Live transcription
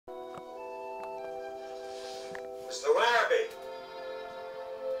Mr. Larrabee!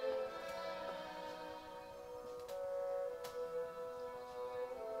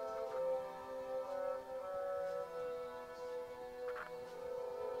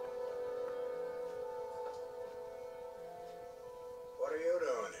 What are you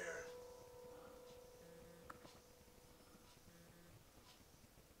doing here?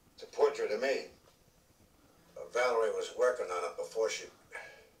 It's a portrait of me. Valerie was working on it before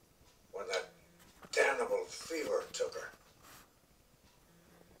when that damnable fever took her.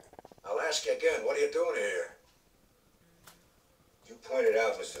 I'll ask you again, what are you doing here? You pointed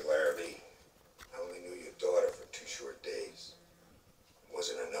out, Mr. Larrabee, I only knew your daughter for 2 short days. It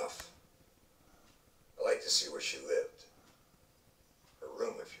wasn't enough. I'd like to see where she lived. Her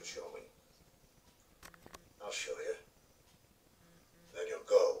room, if you'll show me. I'll show you. Then you'll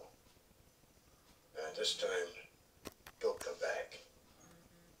go. And this time, don't come back.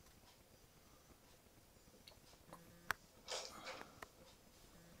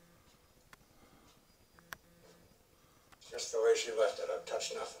 Just the way she left it, I've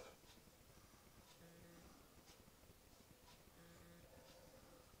touched nothing.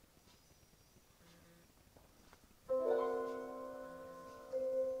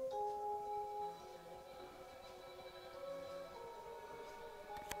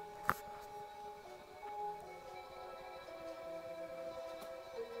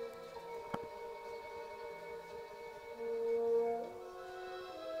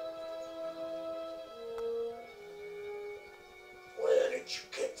 Did you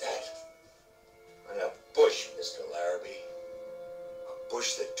get that? On a bush, Mr. Larrabee. A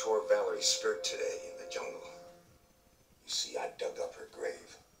bush that tore Valerie's skirt today in the jungle. You see, I dug up her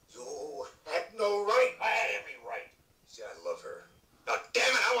grave. You had no right. I had every right. See, I love her. Now, damn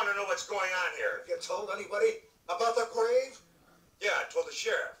it, I want to know what's going on here. Have you told anybody about the grave? Yeah, I told the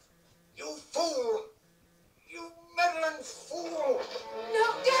sheriff. You fool! You meddling fool!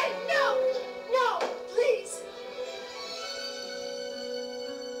 No, Dad, no! No, please!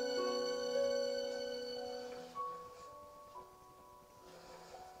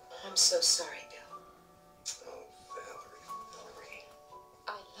 I'm so sorry, Bill. Oh, Valerie.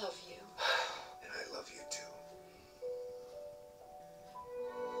 I love you. And I love you, too.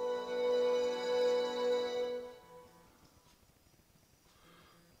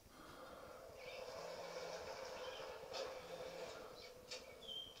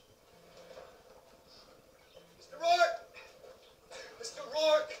 Mr. Rourke! Mr.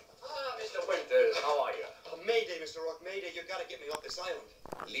 Rourke! Ah, Mr. Winters, how are you? Mayday, Mr. Rourke, mayday. You've got to get me off this island.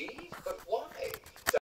 Leave? But why?